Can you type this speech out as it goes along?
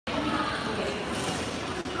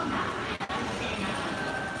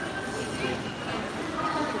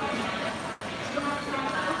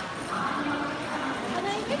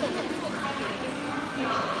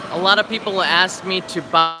lot of people ask me to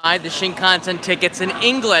buy the Shinkansen tickets in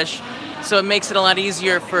English, so it makes it a lot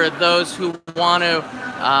easier for those who want to,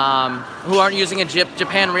 who aren't using a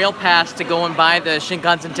Japan Rail Pass to go and buy the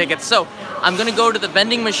Shinkansen tickets. So I'm going to go to the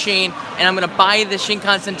vending machine and I'm going to buy the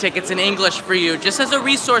Shinkansen tickets in English for you, just as a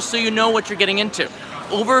resource so you know what you're getting into.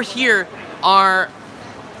 Over here are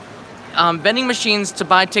vending machines to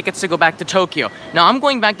buy tickets to go back to Tokyo. Now I'm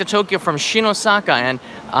going back to Tokyo from Shin-Osaka, and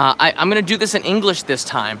I'm going to do this in English this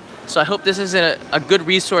time. So I hope this is a good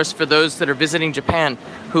resource for those that are visiting Japan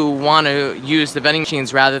who want to use the vending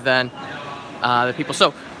machines rather than the people.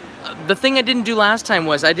 So the thing I didn't do last time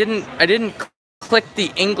was I didn't click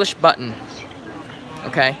the English button.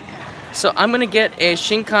 Okay, so I'm going to get a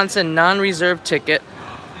Shinkansen non-reserved ticket.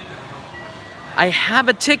 I have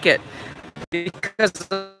a ticket because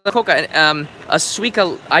of a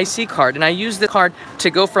Suica IC card, and I use the card to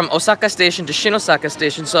go from Osaka Station to Shin-Osaka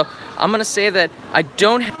Station. So I'm going to say that I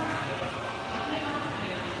don't have...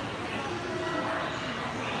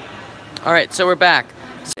 All right, so we're back.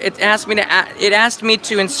 So it asked me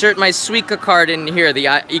to insert my Suica card in here, the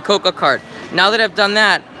Ikoka card. Now that I've done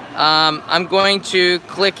that, I'm going to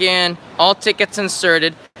click in all tickets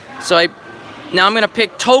inserted. So now I'm going to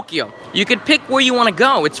pick Tokyo. You can pick where you want to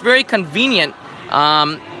go. It's very convenient.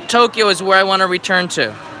 Tokyo is where I want to return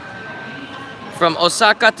to. From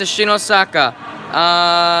Osaka to Shin-Osaka.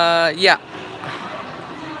 Yeah.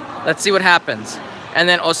 Let's see what happens. And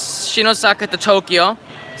then Shin-Osaka to Tokyo.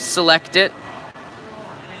 Select it.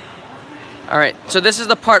 Alright, so this is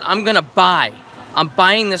the part I'm going to buy. I'm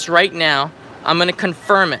buying this right now. I'm going to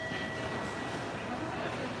confirm it.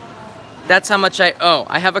 That's how much I owe.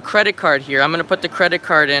 I have a credit card here. I'm going to put the credit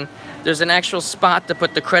card in. There's an actual spot to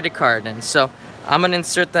put the credit card in. So I'm going to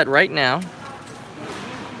insert that right now.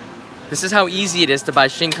 This is how easy it is to buy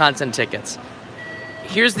Shinkansen tickets.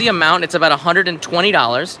 Here's the amount. It's about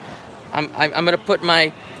 $120. I'm going to put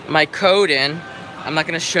my code in. I'm not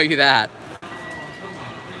going to show you that.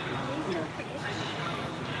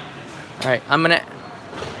 All right, I'm going to...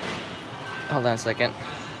 Hold on a second.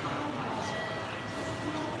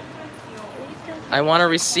 I want a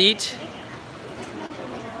receipt.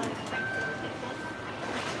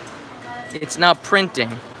 It's now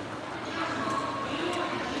printing.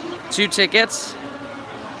 2 tickets.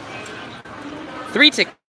 3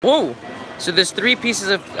 tickets. Whoa! So there's 3 pieces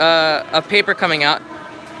of paper coming out.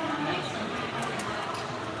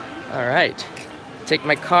 All right. Take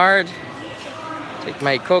my card. Take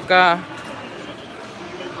my Coca.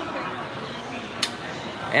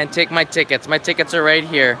 And take my tickets. My tickets are right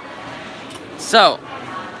here. So,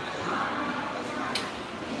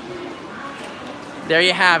 there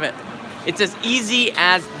you have it. It's as easy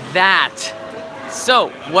as that.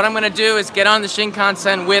 So, what I'm going to do is get on the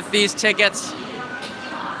Shinkansen with these tickets.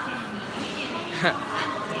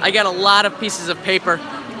 I got a lot of pieces of paper.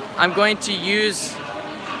 I'm going to use...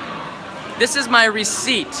 This is my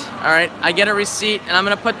receipt, all right? I get a receipt, and I'm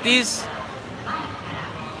going to put these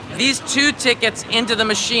 2 tickets into the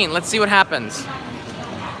machine. Let's see what happens.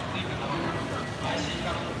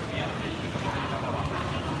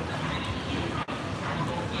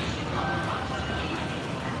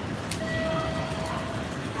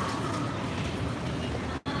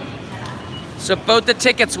 So both the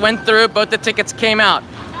tickets went through, both the tickets came out.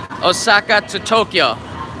 Osaka to Tokyo.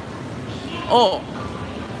 Oh.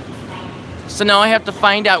 So now I have to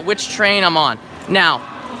find out which train I'm on. Now,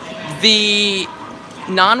 the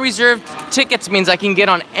non-reserved tickets means I can get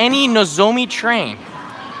on any Nozomi train,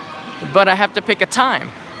 but I have to pick a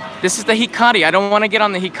time. This is the Hikari. I don't want to get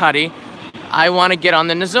on the Hikari. I want to get on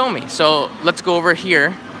the Nozomi. So let's go over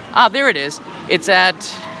here. Ah, there it is. It's at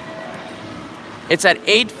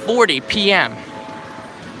 8:40 p.m.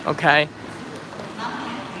 Okay.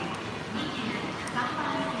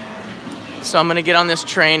 So I'm gonna get on this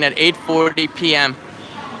train at 8:40 p.m.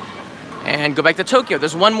 and go back to Tokyo.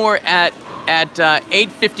 There's one more at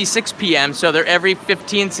 8:56 p.m. So they're every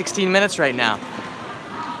 15, 16 minutes right now.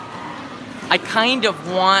 I kind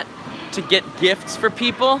of want to get gifts for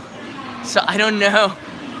people, so I don't know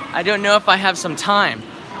if I have some time.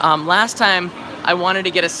 Last time I wanted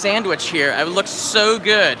to get a sandwich here. It looked so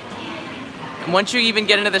good. And once you even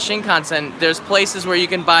get into the Shinkansen, there's places where you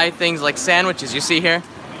can buy things like sandwiches. You see here?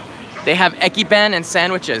 They have ekiben and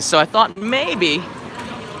sandwiches. So I thought maybe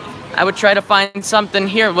I would try to find something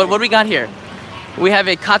here. What do we got here? We have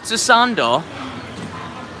a katsu sando.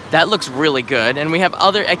 That looks really good. And we have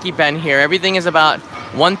other ekiben here. Everything is about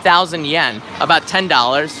 1,000 yen, about $10.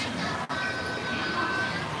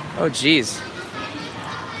 Oh, geez.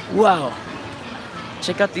 Whoa.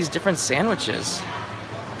 Check out these different sandwiches.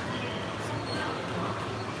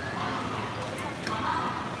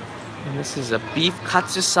 And this is a beef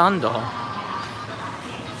katsu sando.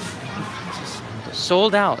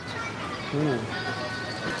 Sold out. Ooh.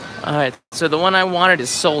 All right, so the one I wanted is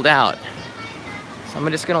sold out. So I'm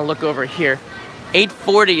just gonna look over here.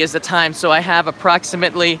 8:40 is the time, so I have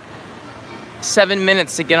approximately 7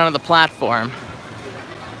 minutes to get onto the platform.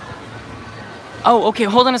 Oh, okay,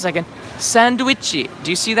 hold on a second. Sandwichi,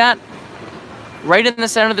 do you see that? Right in the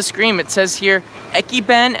center of the screen, it says here,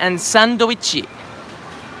 Ekiben and Sandwichi.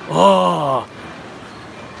 Oh,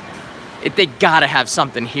 they gotta have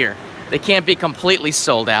something here. They can't be completely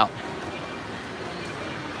sold out.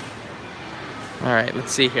 All right,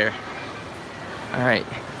 let's see here. All right,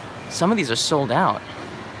 some of these are sold out.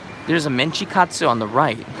 There's a menchikatsu on the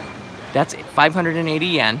right. That's 580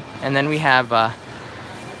 yen. And then we have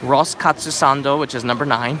Ross Katsu Sando, which is number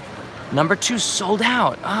 9. Number 2 sold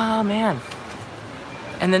out. Oh, man.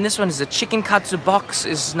 And then this one is a chicken katsu box,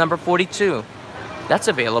 is number 42. That's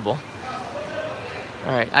available.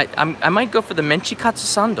 All right, I might go for the menchikatsu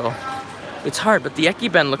sando. It's hard, but the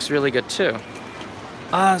ekiben looks really good too.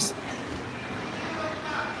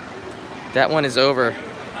 That one is over.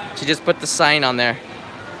 She just put the sign on there.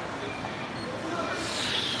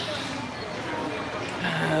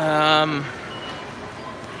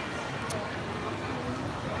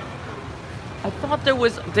 I thought there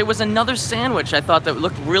was another sandwich I thought that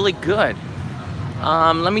looked really good.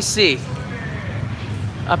 Let me see.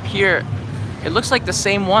 Up here, it looks like the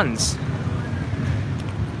same ones.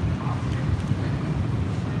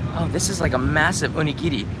 Oh, this is like a massive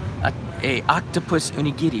onigiri, a octopus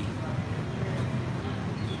onigiri.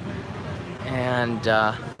 And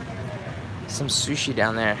some sushi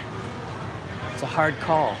down there. It's a hard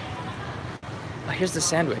call. Oh, here's the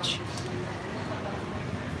sandwich.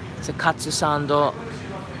 It's a katsu sando.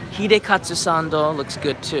 Hide katsu sando looks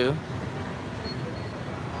good too.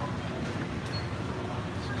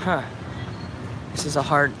 Huh. This is a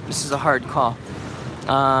hard call.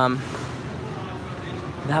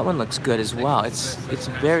 That one looks good as well. It's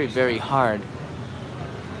very, very hard.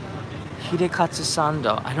 Hide katsu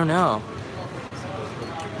sando. I don't know.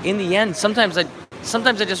 In the end, sometimes I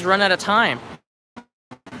just run out of time.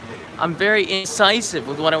 I'm very incisive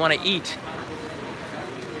with what I want to eat.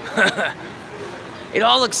 It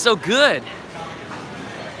all looks so good.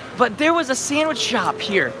 But there was a sandwich shop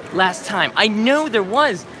here last time. I know there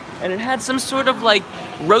was. And it had some sort of like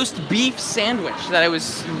roast beef sandwich that I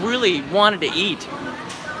was really wanted to eat.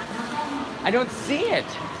 I don't see it.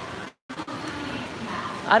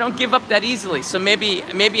 I don't give up that easily. So maybe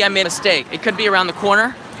I made a mistake. It could be around the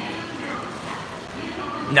corner.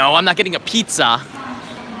 No, I'm not getting a pizza.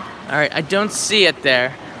 All right, I don't see it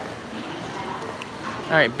there.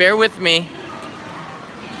 All right, bear with me.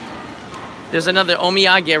 There's another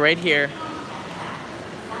omiyage right here.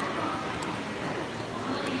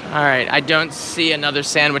 All right, I don't see another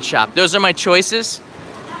sandwich shop. Those are my choices.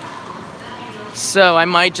 So I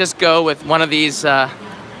might just go with one of these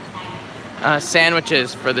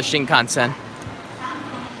sandwiches for the Shinkansen.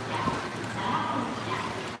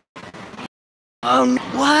 Oh,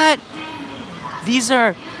 what? These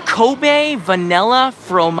are Kobe vanilla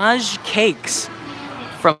fromage cakes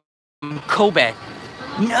from Kobe.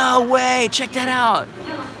 No way, check that out.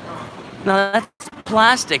 Now that's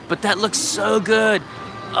plastic, but that looks so good.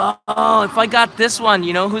 Oh, if I got this one,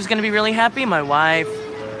 you know who's gonna be really happy? My wife.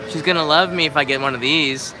 She's gonna love me if I get one of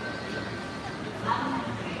these.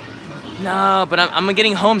 No, but I'm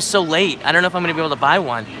getting home so late. I don't know if I'm gonna be able to buy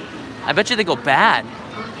one. I bet you they go bad.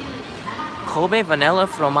 Kobe vanilla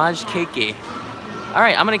fromage cakey. All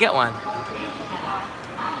right, I'm gonna get one.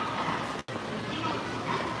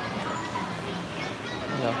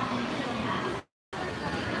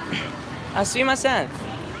 Ah, すいません。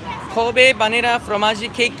神戸バニラフロマージ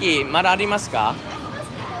ケーキまだありますか？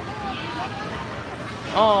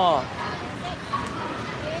あ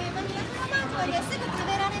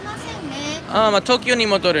あ、まあ東京に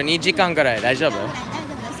戻る2時間ぐらい大丈夫？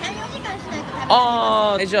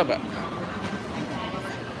ああ、大丈夫。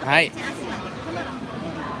はい。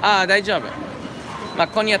ああ、大丈夫。まあ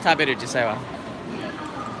今夜食べる実際は。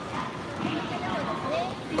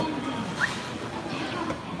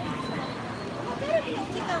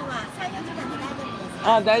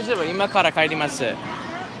あ、大丈夫。今から帰ります。I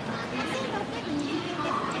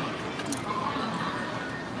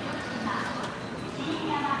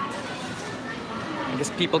guess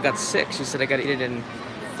people got sick. She said I gotta eat it in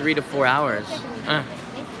 3 to 4 hours.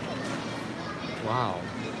 Wow.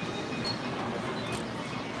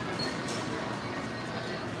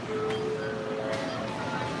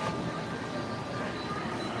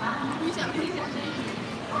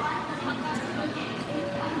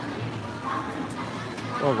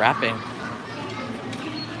 Oh, wrapping.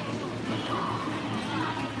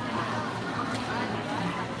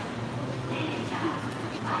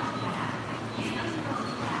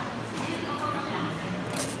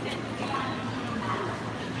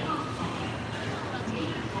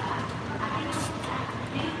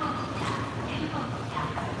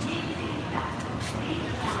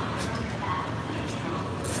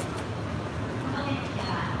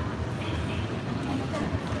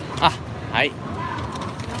 Ah, hi.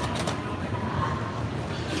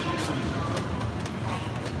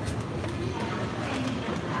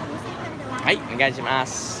 はい、お願いしま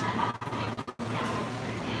す。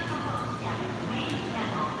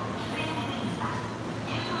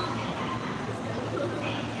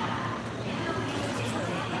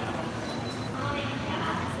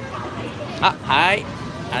あ、はい、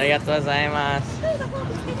ありがとうございます。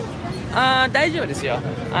あー、大丈夫ですよ。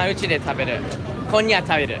あ、うちで食べる。こんにゃ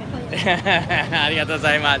食べる。ありがとうご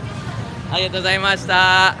ざいます。ありがとうございまし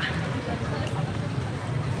た。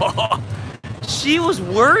She was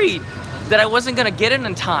worried that I wasn't gonna get it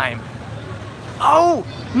in time. Oh,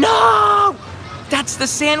 no! That's the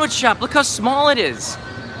sandwich shop. Look how small it is.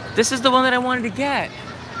 This is the one that I wanted to get.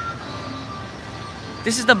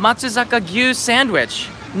 This is the Matsuzaka Gyu sandwich.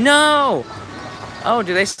 No! Oh,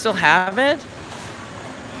 do they still have it?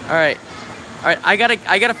 All right. All right, I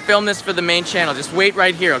gotta film this for the main channel. Just wait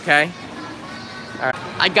right here, okay? All right,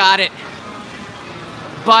 I got it.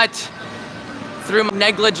 But through my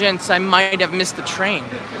negligence, I might have missed the train.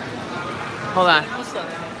 Hold on.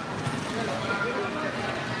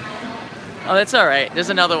 Oh, that's all right. There's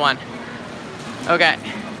another one. Okay.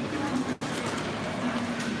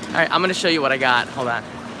 All right, I'm gonna show you what I got. Hold on.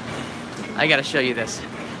 I gotta show you this.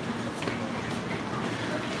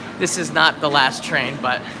 This is not the last train,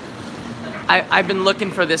 but I've been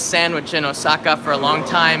looking for this sandwich in Osaka for a long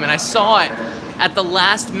time, and I saw it at the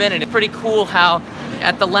last minute. It's pretty cool how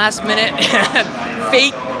at the last minute,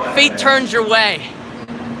 fate turns your way.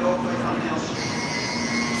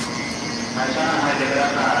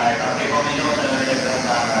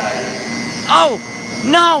 Oh,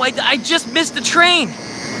 no, I just missed the train.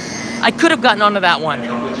 I could have gotten onto that one.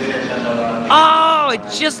 Oh, it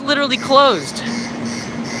just literally closed.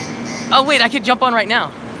 Oh, wait, I could jump on right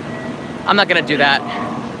now. I'm not gonna do that.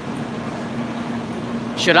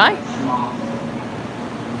 Should I?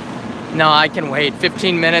 No, I can wait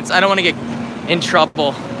 15 minutes. I don't want to get in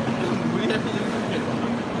trouble.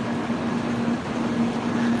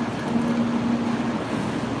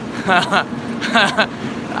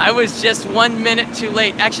 I was just 1 minute too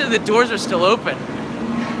late. Actually, the doors are still open.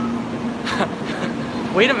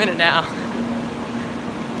 Wait a minute now.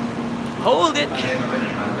 Hold it.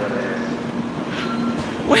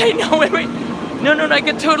 Wait, no, wait. No, I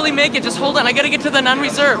could totally make it. Just hold on. I gotta get to the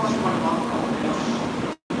non-reserved.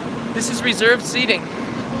 This is reserved seating.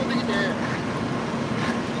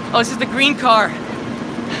 Oh, this is the green car.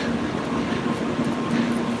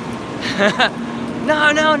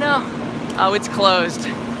 No. Oh, it's closed.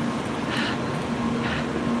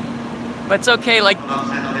 But it's okay. Like,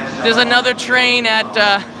 there's another train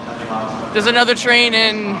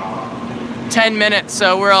in 10 minutes,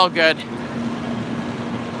 so we're all good.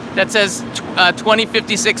 That says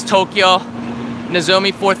 2056 Tokyo,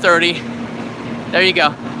 Nozomi 430. There you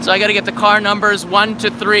go. So I gotta get the car numbers 1 to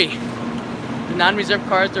 3. The non-reserved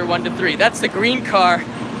cars are 1 to 3. That's the green car.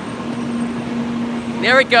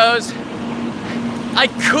 There it goes. I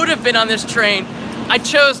could have been on this train. I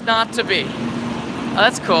chose not to be. Oh,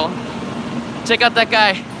 that's cool. Check out that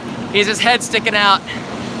guy. He has his head sticking out.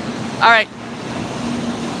 All right.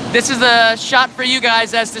 This is a shot for you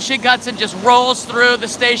guys as the Shinkansen just rolls through the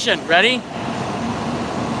station. Ready?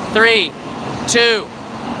 3, 2,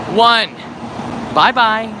 1.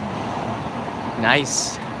 Bye-bye.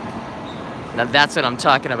 Nice. Now that's what I'm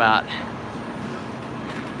talking about.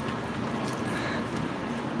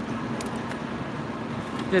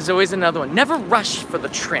 There's always another one. Never rush for the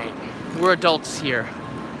train. We're adults here.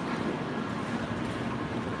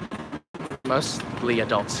 Mostly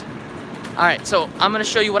adults. All right, so I'm gonna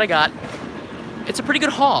show you what I got. It's a pretty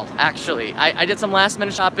good haul, actually. I did some last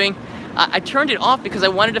minute shopping. I turned it off because I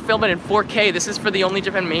wanted to film it in 4K. This is for the Only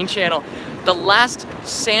Japan main channel. The last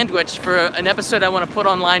sandwich for an episode I want to put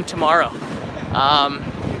online tomorrow.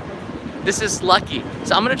 This is lucky.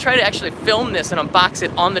 So I'm gonna try to actually film this and unbox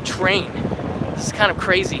it on the train. This is kind of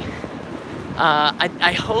crazy.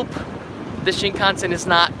 I hope the Shinkansen is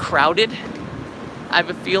not crowded. I have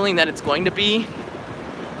a feeling that it's going to be,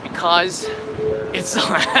 because it's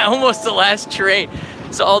almost the last train.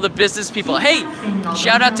 So all the business people, hey,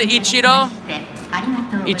 shout out to Ichiro.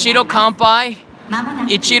 Ichiro Kampai.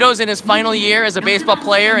 Ichiro's in his final year as a baseball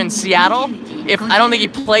player in Seattle. I don't think he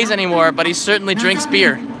plays anymore, but he certainly drinks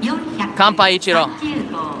beer. Kanpai, Ichiro.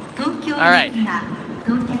 All right.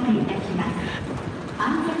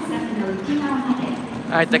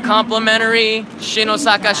 All right, the complimentary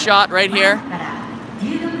Shin-Osaka shot right here.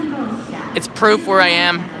 It's proof where I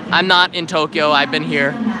am. I'm not in Tokyo, I've been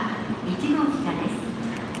here.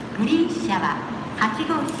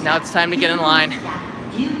 Now it's time to get in line.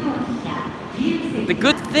 The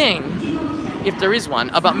good thing, if there is one,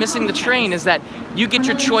 about missing the train is that you get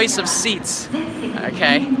your choice of seats,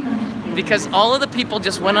 okay? Because all of the people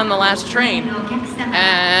just went on the last train,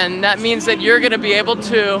 and that means that you're gonna be able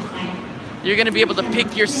to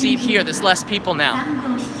pick your seat here. There's less people now.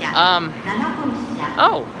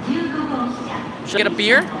 Oh, should I get a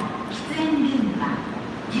beer?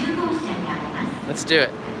 Let's do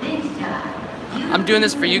it. I'm doing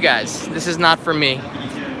this for you guys. This is not for me.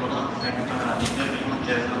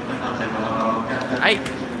 Hi.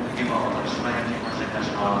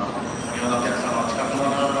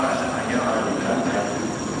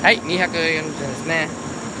 Hi, 240円ですね。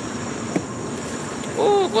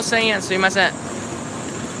おー、5000円、すいません。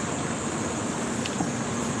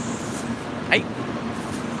はい。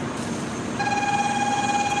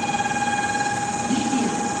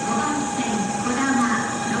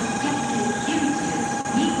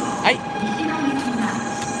はい。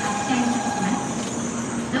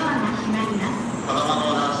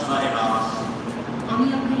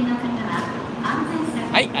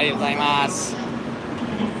はい、ありがとうございます。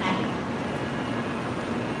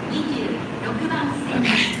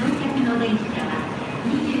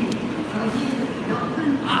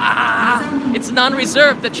It's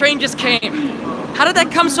non-reserved. The train just came. How did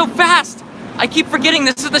that come so fast? I keep forgetting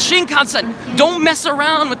this is the Shinkansen. Don't mess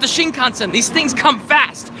around with the Shinkansen. These things come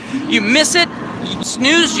fast. You miss it, you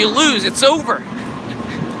snooze, you lose. It's over.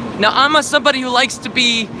 Now I'm somebody who likes to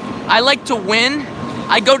be. I like to win.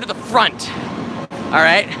 I go to the front. All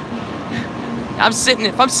right. If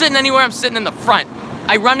I'm sitting anywhere, I'm sitting in the front.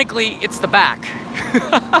 Ironically, it's the back.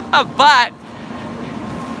 But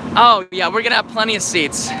oh yeah, we're gonna have plenty of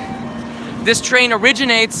seats. This train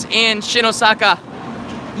originates in Shin-Osaka.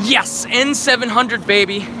 Yes, N700,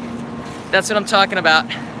 baby. That's what I'm talking about.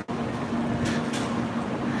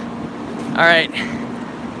 All right.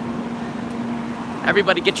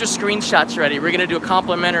 Everybody, get your screenshots ready. We're gonna do a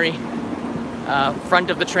complimentary front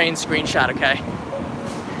of the train screenshot, okay?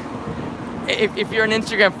 If you're an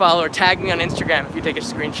Instagram follower, tag me on Instagram if you take a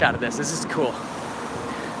screenshot of this. This is cool.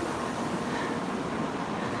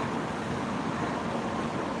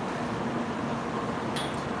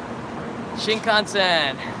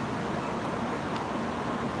 Shinkansen.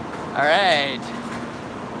 All right.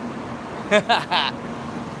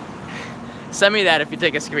 Send me that if you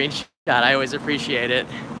take a screenshot. I always appreciate it.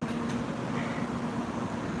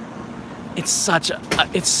 It's such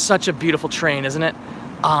a beautiful train, isn't it?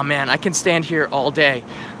 Oh man, I can stand here all day,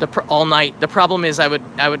 all night. The problem is I would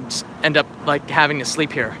end up like having to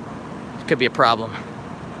sleep here. It could be a problem.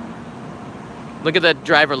 Look at the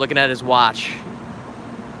driver looking at his watch.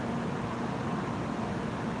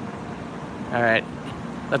 All right,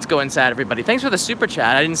 let's go inside, everybody. Thanks for the super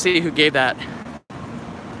chat. I didn't see who gave that.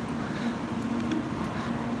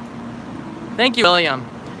 Thank you, William.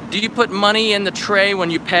 Do you put money in the tray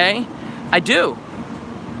when you pay? I do.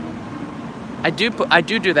 I do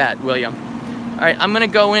that, William. All right, I'm gonna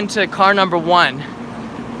go into car number 1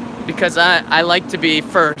 because I like to be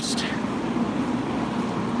first.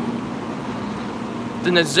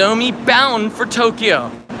 The Nozomi bound for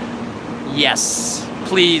Tokyo. Yes,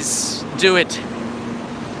 please do it.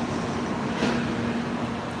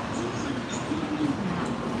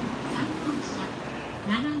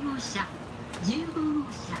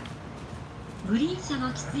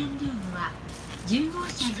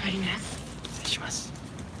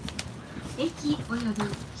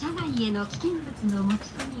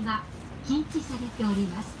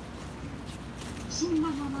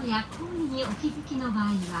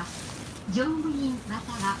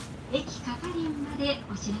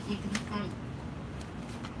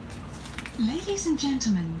 Ladies and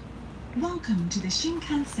gentlemen, welcome to the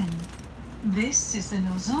Shinkansen. This is the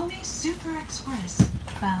Nozomi Super Express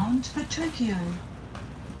bound for Tokyo.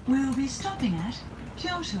 We'll be stopping at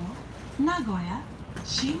Kyoto, Nagoya,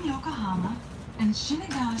 Shin-Yokohama and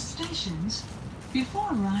Shinagawa stations before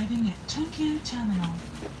arriving at Tokyo Terminal.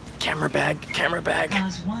 Camera bag.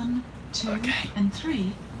 Cars 1, 2, and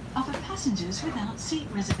 3 are for passengers without seat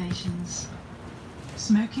reservations.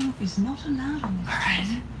 Smoking is not allowed on this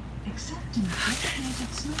train, except in the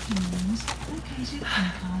designated smoking rooms located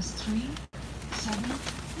in cars 3, 7,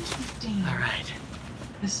 All right.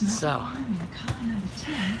 The smoking So, room in car number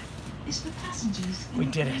 10 is for passengers in we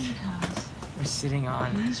the did it. train cars. We're sitting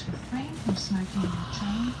on. Please refrain from smoking in the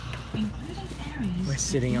train, including areas We're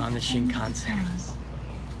sitting on the Shinkansen.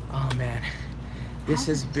 Oh man, this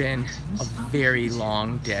has been a very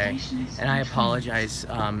long day, and I apologize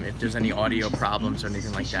if there's any audio problems or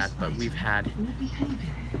anything like that. But we've had.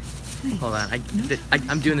 Hold on,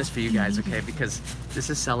 I'm doing this for you guys, okay? Because this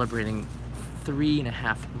is celebrating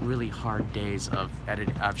 3.5 really hard days of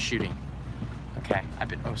shooting. Okay, I've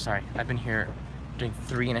been here doing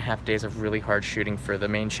 3.5 days of really hard shooting for the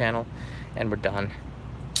main channel, and we're done.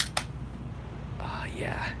 Oh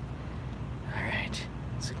yeah. All right,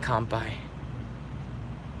 so kanpai.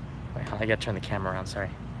 Wait, I gotta turn the camera around. Sorry.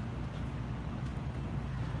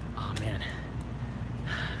 Oh man.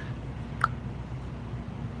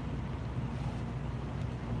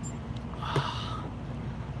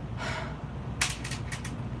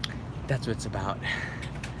 That's what it's about.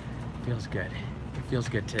 Feels good. It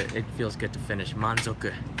feels good to finish.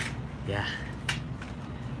 Manzoku. Yeah.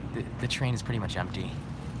 The train is pretty much empty.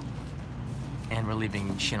 And we're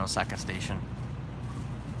leaving Shin-Osaka Station.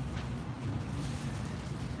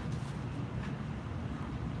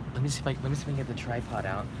 Let me see if I can get the tripod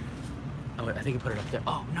out. Oh, I think I put it up there.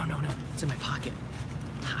 Oh, no. It's in my pocket.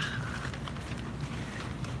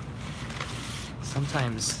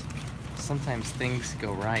 Sometimes things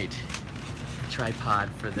go right. The tripod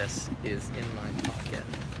for this is in my pocket.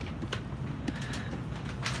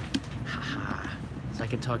 So I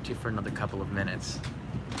can talk to you for another couple of minutes.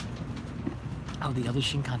 Oh, the other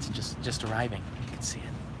Shinkansen just arriving. You can see it.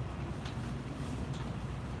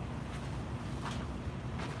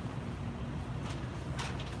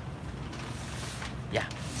 Yeah,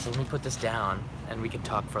 so let me put this down and we can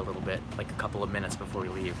talk for a little bit, like a couple of minutes before we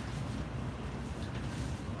leave.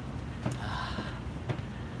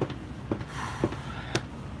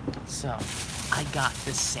 So, I got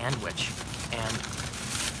this sandwich, and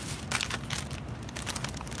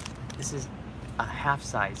this is a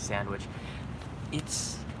half-size sandwich.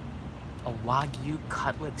 It's a Wagyu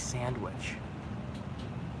cutlet sandwich.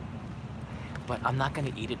 But I'm not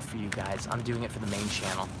gonna eat it for you guys. I'm doing it for the main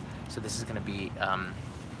channel. So this is gonna be,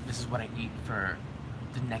 this is what I eat for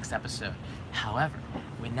the next episode. However,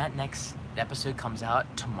 when that next episode comes out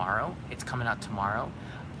tomorrow, it's coming out tomorrow,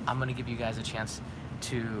 I'm gonna give you guys a chance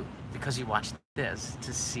to, because you watched this,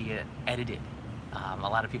 to see it edited. A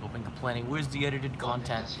lot of people have been complaining, where's the edited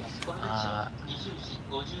content?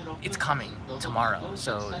 It's coming tomorrow,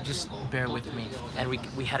 so just bear with me. And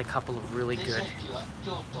we had a couple of really good...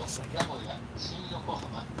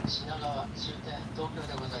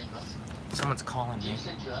 Someone's calling me.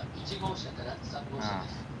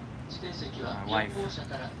 My wife.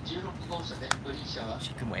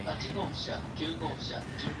 She can wait.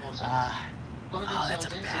 Oh, that's a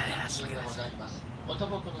badass. Look at this.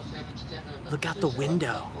 Look out the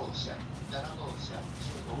window.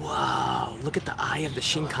 Whoa, look at the eye of the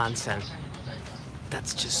Shinkansen.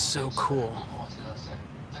 That's just so cool.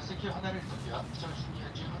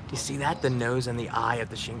 You see that? The nose and the eye of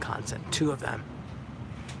the Shinkansen. Two of them.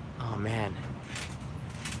 Oh man.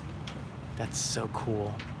 That's so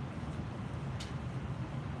cool.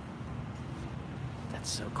 That's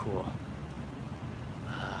so cool.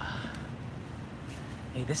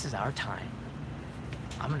 Hey, this is our time.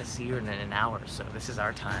 I'm gonna see you in an hour, so this is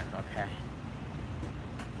our time, okay?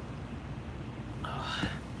 Oh.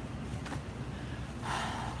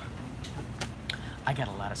 I got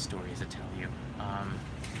a lot of stories to tell you.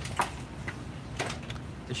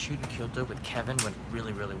 The shoot in Kyoto with Kevin went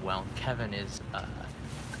really, really well. Kevin is a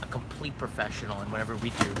complete professional, and whenever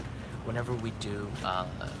we do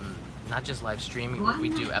not just live streaming, when we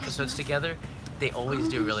do episodes together, they always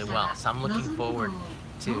do really well. So I'm looking forward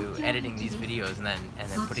to editing these videos and then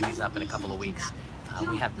putting these up in a couple of weeks.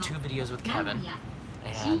 We have 2 videos with Kevin,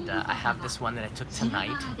 and I have this one that I took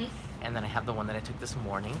tonight, and then I have the one that I took this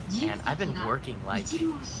morning, and I've been working like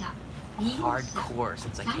hardcore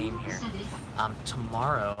since I came here.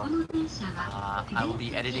 Tomorrow, I will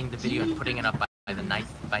be editing the video and putting it up by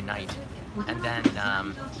night, and then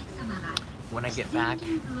when I get back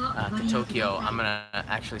to Tokyo, I'm gonna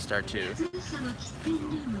actually start to...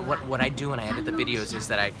 What I do when I edit the videos is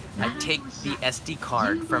that I take the SD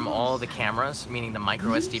card from all the cameras, meaning the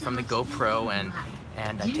micro SD from the GoPro, and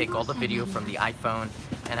I take all the video from the iPhone,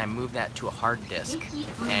 and I move that to a hard disk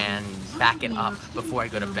and back it up before I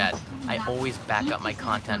go to bed. I always back up my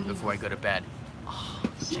content before I go to bed. Oh,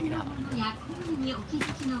 check it out.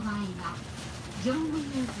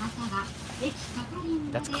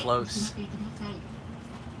 That's close.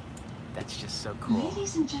 That's just so cool.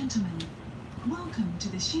 Ladies and gentlemen, Welcome to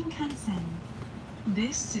the Shinkansen.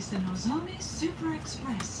 This is the Nozomi Super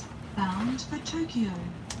Express, bound for Tokyo.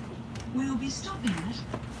 We'll be stopping at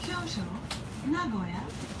Kyoto, Nagoya,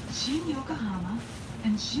 Shin-Yokohama,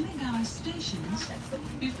 and Shinagawa stations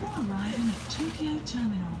before arriving at Tokyo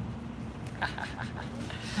Terminal.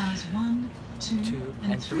 Cars 1, 2,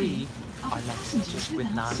 and 3 are passengers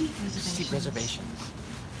with non-seat reservations.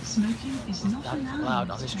 Smoking is not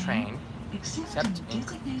allowed on this train, except in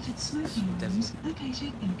designated smoking rooms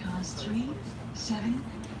located in cars 3, 7,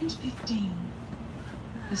 and 15.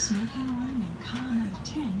 The smoking room in car number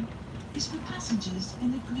 10 is for passengers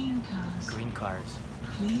in the green cars. Green cars.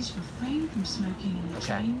 Please refrain from smoking in the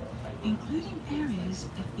train, including areas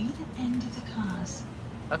at either end of the cars.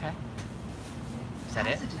 Okay. Is that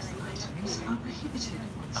it? Hazardous items are prohibited.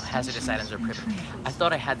 Oh, hazardous items are prohibited. I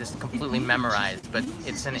thought I had this completely memorized, but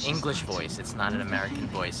it's an English voice. It's not an American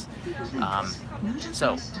voice.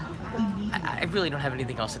 So, I really don't have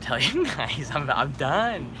anything else to tell you guys. I'm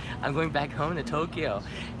done. I'm going back home to Tokyo.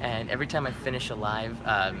 And every time I finish a live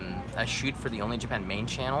a shoot for the Only Japan main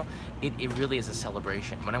channel, it really is a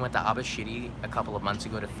celebration. When I went to Abashiri a couple of months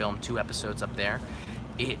ago to film 2 episodes up there,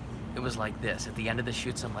 it was like this. At the end of the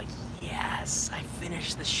shoots, I'm like, yes, I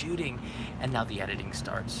finished the shooting. And now the editing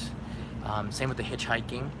starts. Same with the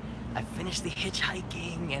hitchhiking. I finished the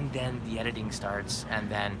hitchhiking, and then the editing starts, and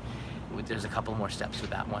then there's a couple more steps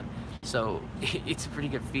with that one. So it's a pretty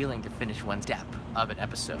good feeling to finish one step of an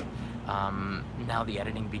episode. Now the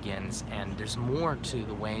editing begins, and there's more to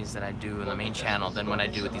the ways that I do in the main channel than when I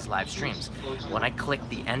do with these live streams. When I click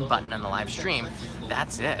the end button on the live stream,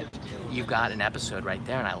 that's it. You've got an episode right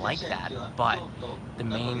there, and I like that, but the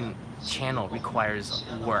main channel requires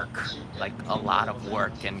work, like a lot of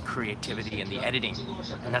work and creativity in the editing,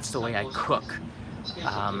 and that's the way I cook.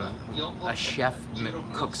 A chef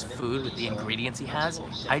cooks food with the ingredients he has.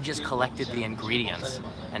 I just collected the ingredients,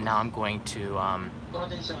 and now I'm going to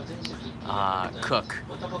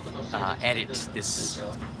edit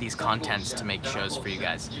these contents to make shows for you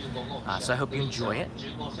guys. So I hope you enjoy it.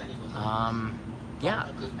 Yeah,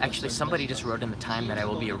 actually somebody just wrote in the time that I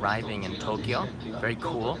will be arriving in Tokyo. Very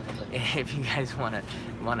cool. If you guys wanna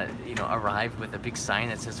arrive with a big sign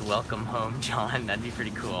that says "Welcome home, John," that'd be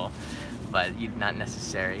pretty cool. But not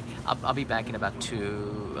necessary. I'll be back in about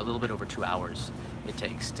a little bit over 2 hours it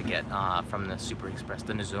takes to get from the Super Express,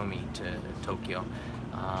 the Nozomi, to Tokyo.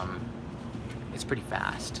 It's pretty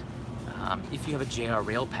fast. If you have a JR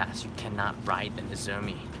Rail Pass, you cannot ride the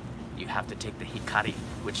Nozomi. You have to take the Hikari,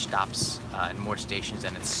 which stops in more stations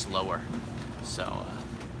and it's slower. So,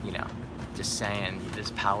 just saying,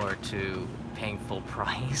 there's power to paying full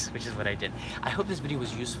price, which is what I did. I hope this video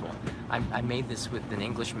was useful. I made this with an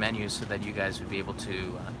English menu so that you guys would be able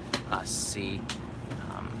to see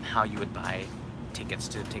how you would buy tickets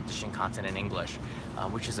to take the Shinkansen in English,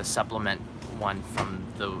 which is a supplement one from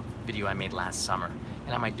the video I made last summer.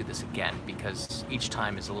 And I might do this again because each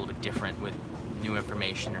time is a little bit different with new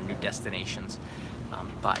information or new destinations.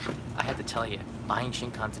 But I have to tell you, buying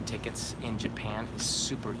Shinkansen tickets in Japan is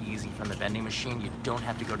super easy from the vending machine. You don't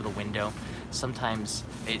have to go to the window. Sometimes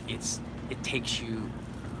it takes you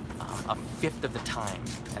a fifth of the time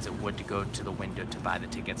as it would to go to the window to buy the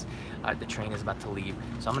tickets. The train is about to leave,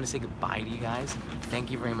 so I'm going to say goodbye to you guys. Thank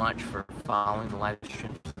you very much for following the live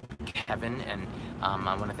stream, Kevin, and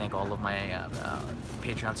I want to thank all of my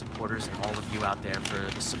Patreon supporters and all of you out there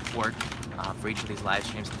for the support for each of these live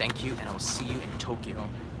streams. Thank you, and I will see you in Tokyo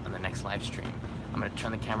on the next live stream. I'm going to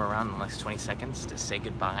turn the camera around in the next 20 seconds to say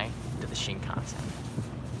goodbye to the Shinkansen.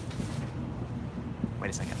 Wait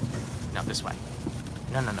a second. No, this way.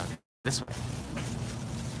 No, this way.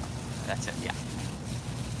 That's it, yeah.